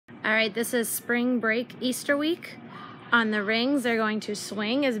All right, this is spring break Easter week. On the rings, they're going to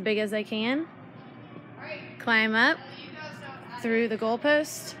swing as big as they can, climb up through the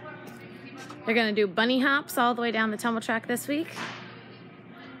goalpost. They're gonna do bunny hops all the way down the tumble track this week,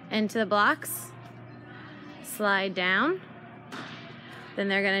 into the blocks, slide down. Then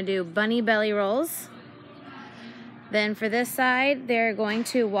they're gonna do bunny belly rolls. Then for this side, they're going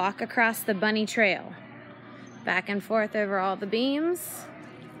to walk across the bunny trail, back and forth over all the beams,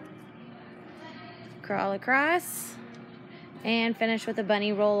 crawl across, and finish with a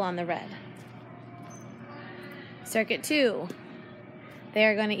bunny roll on the red. Circuit 2, they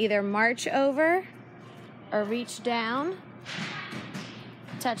are going to either march over or reach down,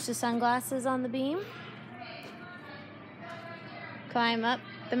 touch the sunglasses on the beam, climb up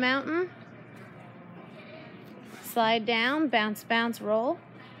the mountain, slide down, bounce, bounce, roll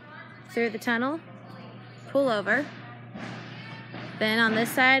through the tunnel, pull over. Then on this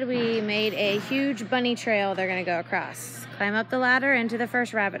side, we made a huge bunny trail they're gonna go across. Climb up the ladder into the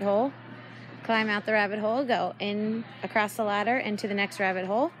first rabbit hole, climb out the rabbit hole, go in across the ladder into the next rabbit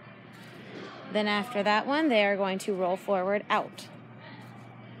hole. Then after that one, they are going to roll forward out,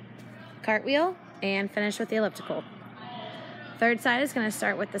 cartwheel, and finish with the elliptical. Third side is gonna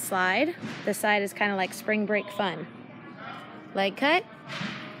start with the slide. This side is kind of like spring break fun. Leg cut,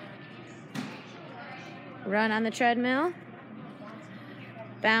 run on the treadmill,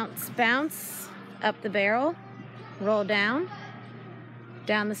 bounce, bounce, up the barrel, roll down,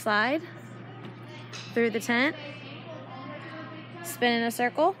 down the slide, through the tent, spin in a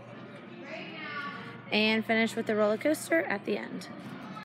circle, and finish with the roller coaster at the end.